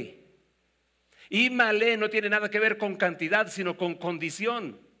malé. Y malé no tiene nada que ver con cantidad, sino con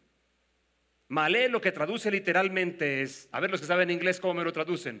condición. Malé lo que traduce literalmente es, a ver los que saben inglés cómo me lo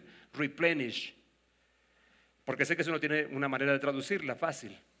traducen: replenish. Porque sé que eso no tiene una manera de traducirla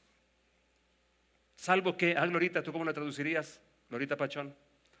fácil. Salvo que, Glorita, ¿tú cómo la traducirías? Glorita Pachón,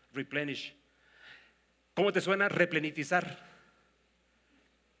 replenish. ¿Cómo te suena? Replenitizar.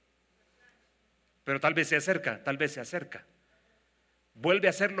 Pero tal vez se acerca. Vuelve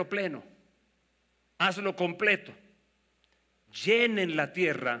a hacerlo pleno. Hazlo completo. Llenen la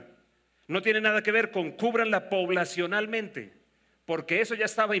tierra. No tiene nada que ver con cúbranla poblacionalmente, porque eso ya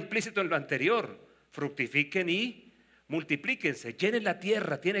estaba implícito en lo anterior. Fructifiquen y multiplíquense. Llenen la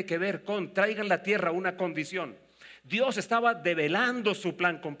tierra, tiene que ver con traigan la tierra a una condición. Dios estaba develando su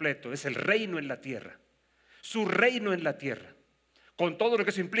plan completo. Es el reino en la tierra. Su reino en la tierra, con todo lo que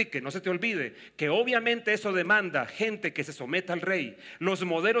eso implique. No se te olvide que obviamente eso demanda gente que se someta al rey, los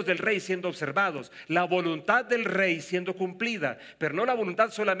modelos del rey siendo observados, la voluntad del rey siendo cumplida, pero no la voluntad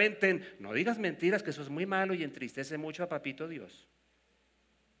solamente en no digas mentiras, que eso es muy malo y entristece mucho a papito Dios.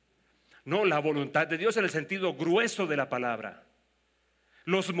 No, la voluntad de Dios en el sentido grueso de la palabra.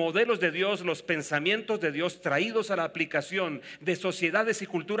 Los modelos de Dios, los pensamientos de Dios traídos a la aplicación de sociedades y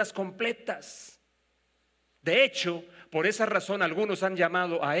culturas completas. De hecho, por esa razón algunos han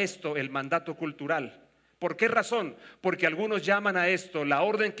llamado a esto el mandato cultural. ¿Por qué razón? Porque algunos llaman a esto la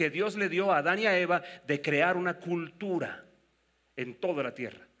orden que Dios le dio a Adán y a Eva de crear una cultura en toda la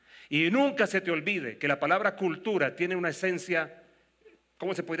tierra. Y nunca se te olvide que la palabra cultura tiene una esencia,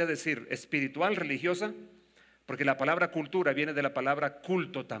 ¿cómo se podría decir? Espiritual, religiosa, porque la palabra cultura viene de la palabra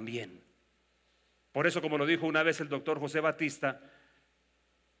culto también. Por eso, como lo dijo una vez el doctor José Batista,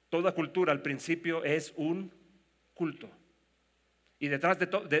 toda cultura al principio es un culto. Y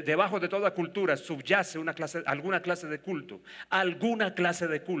debajo de toda cultura subyace alguna clase de culto. Alguna clase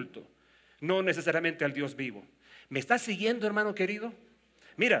de culto. No necesariamente al Dios vivo. ¿Me estás siguiendo, hermano querido?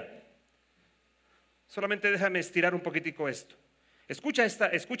 Mira, solamente déjame estirar un poquitico esto. Escucha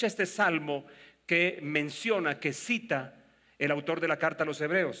este salmo que menciona, que cita el autor de la carta a los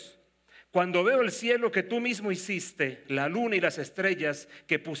Hebreos. Cuando veo el cielo que tú mismo hiciste, la luna y las estrellas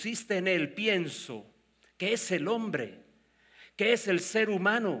que pusiste en él, pienso, ¿qué es el hombre? ¿Qué es el ser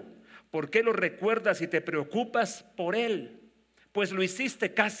humano? ¿Por qué lo recuerdas y te preocupas por él? Pues lo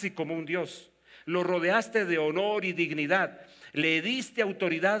hiciste casi como un Dios, lo rodeaste de honor y dignidad, le diste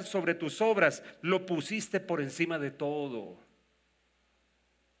autoridad sobre tus obras, lo pusiste por encima de todo.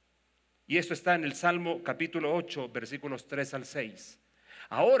 Y esto está en el Salmo capítulo 8, versículos 3 al 6.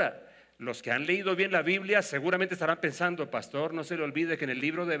 Ahora, los que han leído bien la Biblia seguramente estarán pensando: pastor, no se le olvide que en el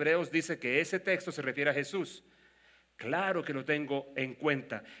libro de Hebreos dice que ese texto se refiere a Jesús. Claro que lo tengo en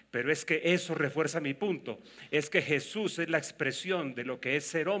cuenta, pero es que eso refuerza mi punto. Es que Jesús es la expresión de lo que es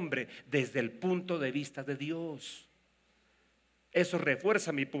ser hombre desde el punto de vista de Dios. Eso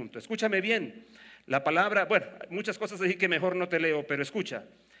refuerza mi punto. Escúchame bien. La palabra, bueno, muchas cosas dije que mejor no te leo, pero escucha.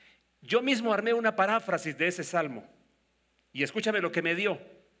 Yo mismo armé una paráfrasis de ese salmo y escúchame lo que me dio.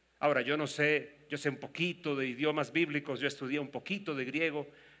 Ahora, yo sé un poquito de idiomas bíblicos, yo estudié un poquito de griego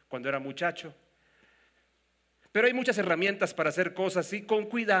cuando era muchacho, Pero hay muchas herramientas para hacer cosas y con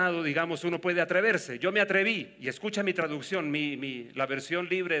cuidado, digamos, uno puede atreverse. Yo me atreví, y escucha mi traducción, la versión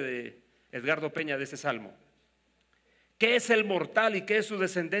libre de Edgardo Peña de ese salmo. ¿Qué es el mortal y qué es su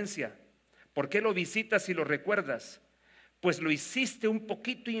descendencia? ¿Por qué lo visitas y lo recuerdas? Pues lo hiciste un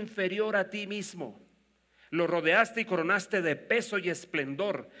poquito inferior a ti mismo. Lo rodeaste y coronaste de peso y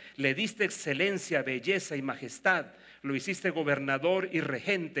esplendor. Le diste excelencia, belleza y majestad. Lo hiciste gobernador y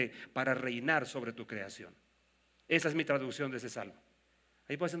regente para reinar sobre tu creación. Esa es mi traducción de ese salmo.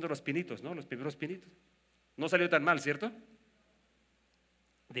 Ahí voy haciendo los pinitos, ¿no? Los primeros pinitos. No salió tan mal, ¿cierto?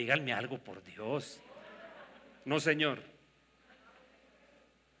 Díganme algo, por Dios. No, señor.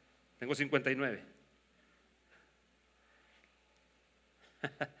 Tengo 59.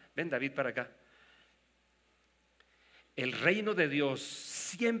 Ven, David, para acá. El reino de Dios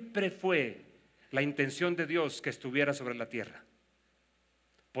siempre fue la intención de Dios que estuviera sobre la tierra.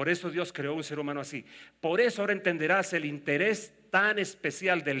 Por eso Dios creó un ser humano así. Por eso ahora entenderás el interés tan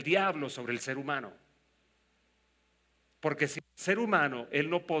especial del diablo sobre el ser humano. Porque sin el ser humano, él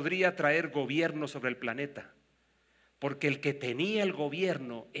no podría traer gobierno sobre el planeta. Porque el que tenía el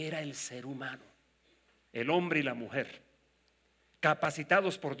gobierno era el ser humano, el hombre y la mujer,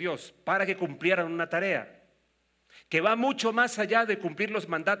 capacitados por Dios para que cumplieran una tarea que va mucho más allá de cumplir los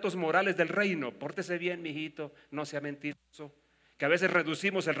mandatos morales del reino. Pórtese bien, mijito, no sea mentiroso. Que a veces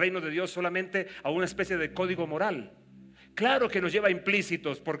reducimos el reino de Dios solamente a una especie de código moral. Claro que nos lleva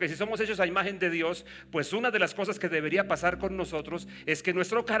implícitos, porque si somos hechos a imagen de Dios, pues una de las cosas que debería pasar con nosotros es que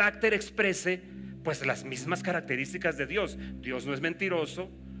nuestro carácter exprese pues las mismas características de Dios. Dios no es mentiroso,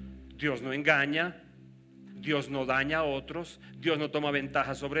 Dios no engaña, Dios no daña a otros, Dios no toma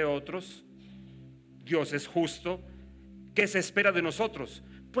ventaja sobre otros, Dios es justo. ¿Qué se espera de nosotros?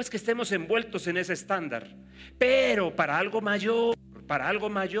 Pues que estemos envueltos en ese estándar, pero para algo mayor, para algo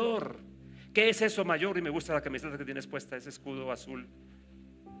mayor. ¿Qué es eso mayor? Y me gusta la camiseta que tienes puesta, ese escudo azul.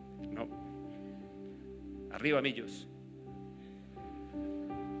 No, arriba, millos.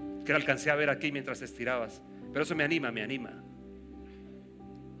 Que alcancé a ver aquí mientras estirabas, pero eso me anima, me anima.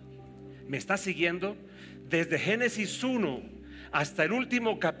 ¿Me estás siguiendo? Desde Génesis 1 hasta el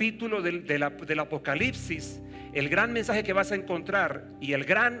último capítulo del Apocalipsis, el gran mensaje que vas a encontrar y el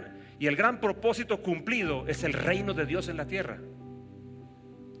gran propósito cumplido es el reino de Dios en la tierra.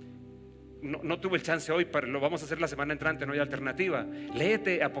 No tuve el chance hoy, pero lo vamos a hacer la semana entrante, no hay alternativa.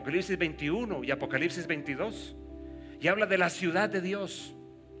 Léete Apocalipsis 21 y Apocalipsis 22 y habla de la ciudad de Dios,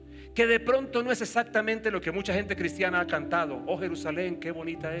 que de pronto no es exactamente lo que mucha gente cristiana ha cantado. Oh Jerusalén, qué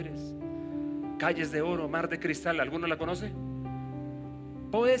bonita eres, calles de oro, mar de cristal. ¿Alguno la conoce?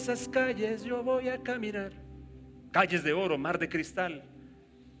 Por esas calles yo voy a caminar. Calles de oro, mar de cristal.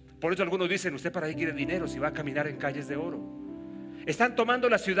 Por eso algunos dicen: ¿usted para qué quiere dinero si va a caminar en calles de oro? Están tomando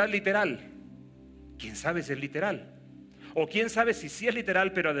la ciudad literal. ¿Quién sabe si es literal? O quién sabe si sí es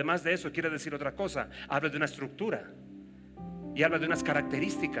literal, pero además de eso quiere decir otra cosa. Habla de una estructura y habla de unas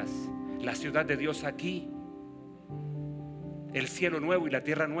características. La ciudad de Dios aquí, el cielo nuevo y la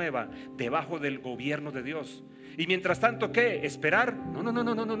tierra nueva debajo del gobierno de Dios. Y mientras tanto, ¿qué? ¿Esperar?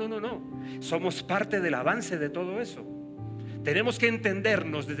 No. Somos parte del avance de todo eso. Tenemos que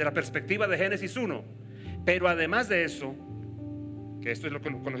entendernos desde la perspectiva de Génesis 1. Pero además de eso, que esto es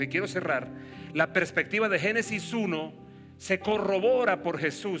con lo que quiero cerrar, la perspectiva de Génesis 1 se corrobora por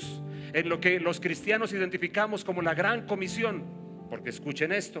Jesús en lo que los cristianos identificamos como la gran comisión. Porque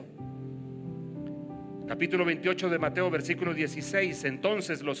escuchen esto. Capítulo 28 de Mateo, versículo 16.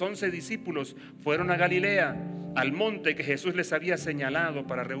 Entonces los 11 discípulos fueron a Galilea, al monte que Jesús les había señalado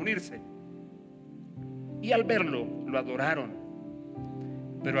para reunirse. Y al verlo, lo adoraron.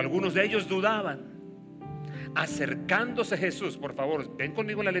 Pero algunos de ellos dudaban. Acercándose Jesús, por favor, ven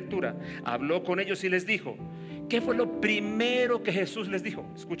conmigo en la lectura, habló con ellos y les dijo. ¿Qué fue lo primero que Jesús les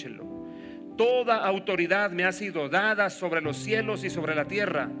dijo? Escúchenlo. Toda autoridad me ha sido dada sobre los cielos y sobre la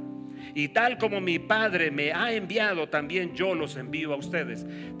tierra. Y tal como mi Padre me ha enviado, también yo los envío a ustedes.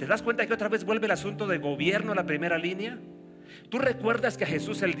 ¿Te das cuenta que otra vez vuelve el asunto de gobierno a la primera línea? ¿Tú recuerdas que a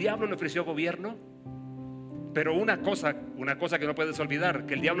Jesús el diablo le ofreció gobierno? Pero una cosa que no puedes olvidar,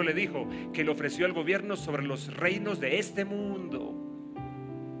 que el diablo le dijo que le ofreció el gobierno sobre los reinos de este mundo.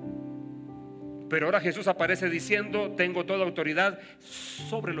 Pero ahora Jesús aparece diciendo: tengo toda autoridad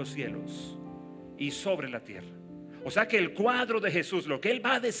sobre los cielos y sobre la tierra. O sea que el cuadro de Jesús, lo que Él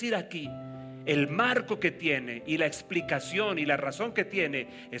va a decir aquí, el marco que tiene y la explicación y la razón que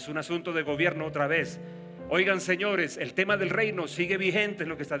tiene, es un asunto de gobierno otra vez. Oigan, señores, el tema del reino sigue vigente, es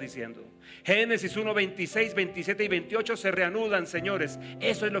lo que está diciendo. Génesis 1, 26, 27 y 28 se reanudan, señores.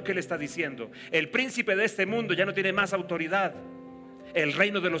 Eso es lo que Él está diciendo. El príncipe de este mundo ya no tiene más autoridad. El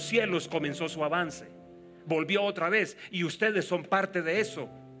reino de los cielos comenzó su avance. volvió otra vez y ustedes son parte de eso.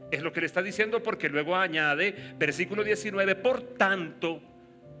 Es lo que le está diciendo, porque luego añade, versículo 19, por tanto,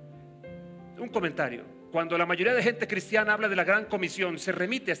 un comentario. Cuando la mayoría de gente cristiana habla de la gran comisión, se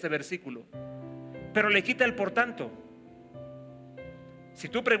remite a este versículo, pero le quita el por tanto. Si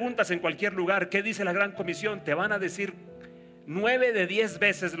tú preguntas en cualquier lugar qué dice la gran comisión, te van a decir 9 de 10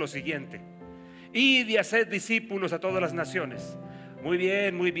 veces lo siguiente: id y haced discípulos a todas las naciones. Muy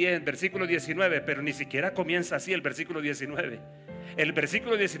bien, versículo 19, pero ni siquiera comienza así el versículo 19. El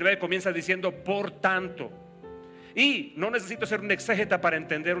versículo 19 comienza diciendo por tanto. Y no necesito ser un exégeta para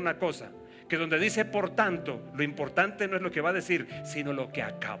entender una cosa, que donde dice por tanto, lo importante no es lo que va a decir, sino lo que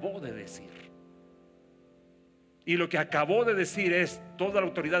acabó de decir. Y lo que acabó de decir es: toda la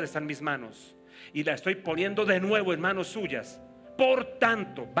autoridad está en mis manos y la estoy poniendo de nuevo en manos suyas. Por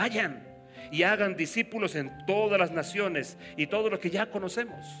tanto, vayan y hagan discípulos en todas las naciones, y todo lo que ya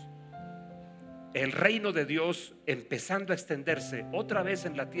conocemos. El reino de Dios empezando a extenderse otra vez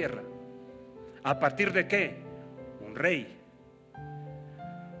en la tierra. ¿A partir de qué? Un rey,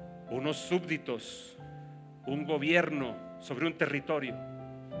 unos súbditos, un gobierno sobre un territorio.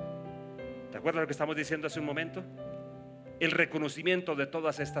 ¿Te acuerdas lo que estamos diciendo hace un momento? El reconocimiento de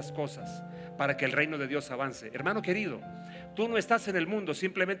todas estas cosas para que el reino de Dios avance. Hermano querido, tú no estás en el mundo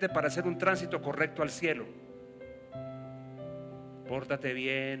simplemente para hacer un tránsito correcto al cielo. Pórtate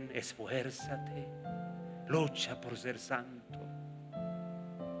bien, esfuérzate, lucha por ser santo.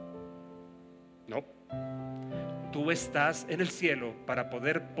 No, tú estás en el cielo para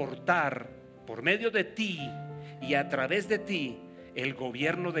poder portar por medio de ti y a través de ti el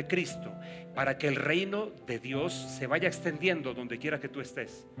gobierno de Cristo, para que el reino de Dios se vaya extendiendo donde quiera que tú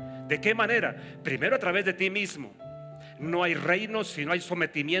estés. ¿De qué manera? Primero, a través de ti mismo. No hay reino si no hay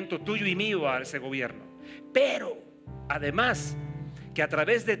sometimiento tuyo y mío a ese gobierno. Pero además, que a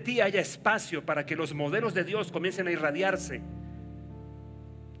través de ti haya espacio para que los modelos de Dios comiencen a irradiarse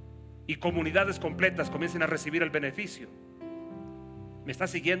y comunidades completas comiencen a recibir el beneficio. ¿Me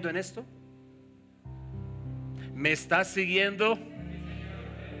estás siguiendo en esto? ¿Me estás siguiendo?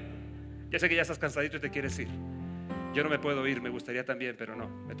 Ya sé que ya estás cansadito y te quieres ir. Yo no me puedo ir, me gustaría también, pero no,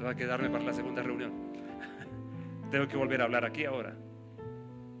 me toca quedarme para la segunda reunión. Tengo que volver a hablar aquí ahora.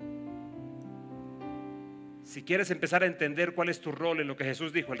 Si quieres empezar a entender cuál es tu rol en lo que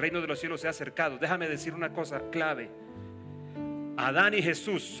Jesús dijo, el reino de los cielos se ha acercado, déjame decir una cosa clave. Adán y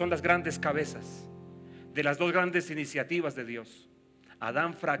Jesús son las grandes cabezas de las dos grandes iniciativas de Dios.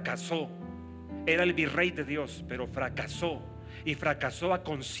 Adán fracasó, era el virrey de Dios, pero fracasó, y fracasó a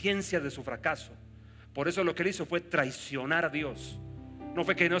conciencia de su fracaso. Por eso lo que él hizo fue traicionar a Dios. No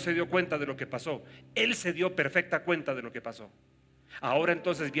fue que no se dio cuenta de lo que pasó, él se dio perfecta cuenta de lo que pasó. Ahora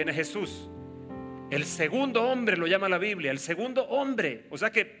entonces viene Jesús, el segundo hombre, lo llama la Biblia, el segundo hombre. O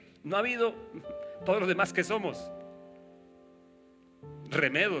sea que no ha habido todos los demás que somos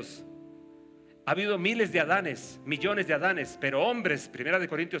remedos. Ha habido miles de Adanes, millones de Adanes, pero hombres, primera de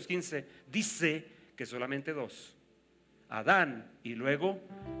Corintios 15 dice que solamente dos: Adán y luego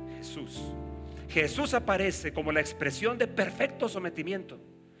Jesús. Jesús aparece como la expresión de perfecto sometimiento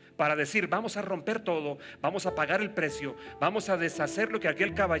para decir: vamos a romper todo, vamos a pagar el precio, vamos a deshacer lo que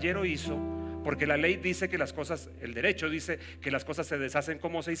aquel caballero hizo, porque la ley dice que las cosas, el derecho dice que las cosas se deshacen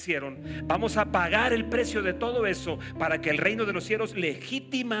como se hicieron. Vamos a pagar el precio de todo eso para que el reino de los cielos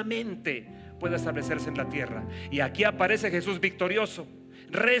legítimamente pueda establecerse en la tierra. Y aquí aparece Jesús victorioso,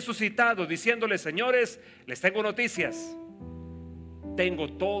 resucitado, diciéndole: señores, les tengo noticias.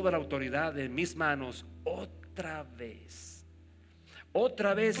 Tengo toda la autoridad en mis manos. Otra vez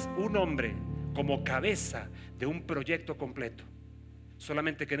un hombre como cabeza de un proyecto completo.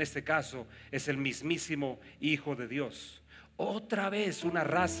 Solamente que en este caso es el mismísimo Hijo de Dios. Otra vez una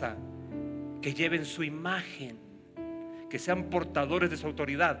raza que lleven su imagen, que sean portadores de su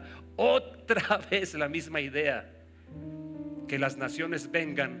autoridad. Otra vez la misma idea, que las naciones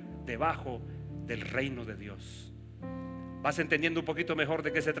vengan debajo del reino de Dios. ¿Vas entendiendo un poquito mejor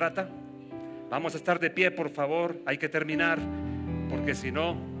de qué se trata? Vamos a estar de pie, por favor. Hay que terminar, porque si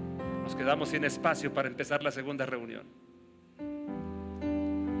no nos quedamos sin espacio para empezar la segunda reunión.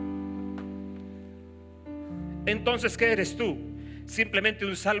 Entonces, ¿qué eres tú? ¿Simplemente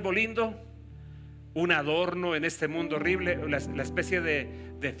un salvo lindo? ¿Un adorno en este mundo horrible? ¿La especie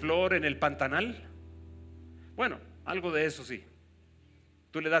de flor en el pantanal? Bueno, algo de eso sí.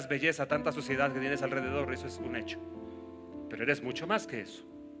 Tú le das belleza a tanta suciedad que tienes alrededor, eso es un hecho. Pero eres mucho más que eso.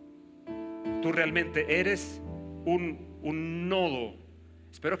 Tú realmente eres un nodo.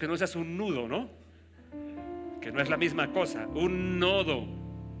 Espero que no seas un nudo, ¿no? Que no es la misma cosa. Un nodo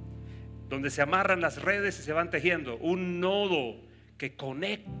donde se amarran las redes y se van tejiendo. Un nodo que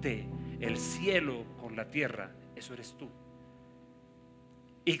conecte el cielo con la tierra, eso eres tú.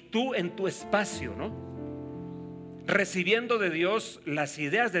 Y tú en tu espacio, ¿no? Recibiendo de Dios las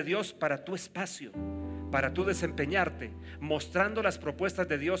ideas de Dios para tu espacio, para tú desempeñarte, mostrando las propuestas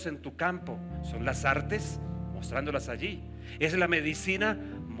de Dios en tu campo. Son las artes, mostrándolas allí. Es la medicina,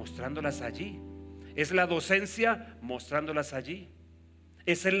 mostrándolas allí. Es la docencia, mostrándolas allí.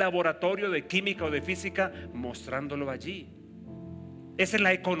 Es el laboratorio de química o de física, mostrándolo allí. Es en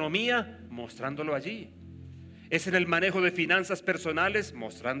la economía, mostrándolo allí. Es en el manejo de finanzas personales,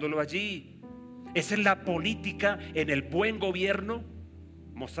 mostrándolo allí. Es en la política, en el buen gobierno,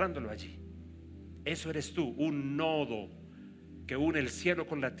 mostrándolo allí. Eso eres tú, un nodo que une el cielo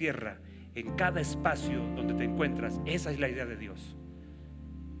con la tierra en cada espacio donde te encuentras. Esa es la idea de Dios.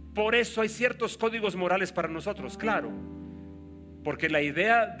 Por eso hay ciertos códigos morales para nosotros, claro, porque la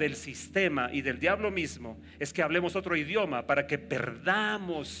idea del sistema y del diablo mismo es que hablemos otro idioma para que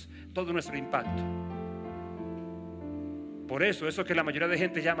perdamos todo nuestro impacto. Por eso que la mayoría de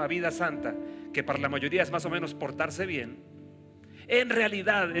gente llama vida santa, que para la mayoría es más o menos portarse bien, en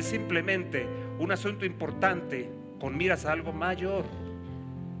realidad es simplemente un asunto importante con miras a algo mayor.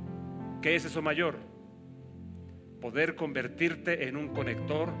 ¿Qué es eso mayor? Poder convertirte en un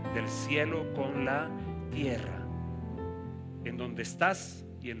conector del cielo con la tierra, en donde estás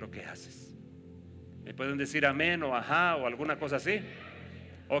y en lo que haces. ¿Me pueden decir amén o ajá o alguna cosa así?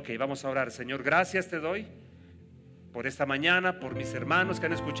 Ok, vamos a orar. Señor, gracias te doy por esta mañana, por mis hermanos que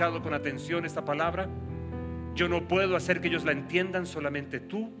han escuchado con atención esta palabra. Yo no puedo hacer que ellos la entiendan, solamente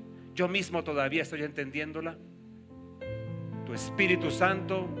tú. Yo mismo todavía estoy entendiéndola. Tu Espíritu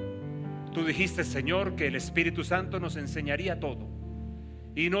Santo, tú dijiste, Señor, que el Espíritu Santo nos enseñaría todo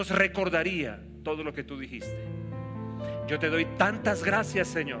y nos recordaría todo lo que tú dijiste. Yo te doy tantas gracias,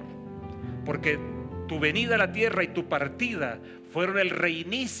 Señor, porque tu venida a la tierra y tu partida fueron el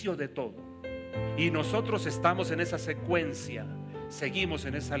reinicio de todo. Y nosotros estamos en esa secuencia, seguimos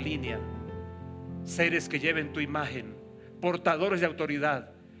en esa línea, seres que lleven tu imagen, portadores de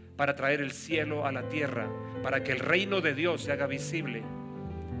autoridad para traer el cielo a la tierra, para que el reino de Dios se haga visible.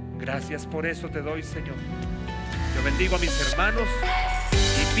 Gracias por eso te doy, Señor. Yo bendigo a mis hermanos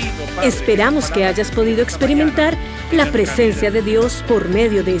y pido, Padre, esperamos que hayas podido experimentar la presencia de Dios por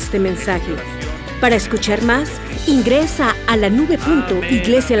medio de este mensaje. Para escuchar más, ingresa a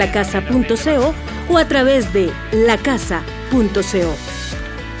lanube.iglesialacasa.co o a través de lacasa.co.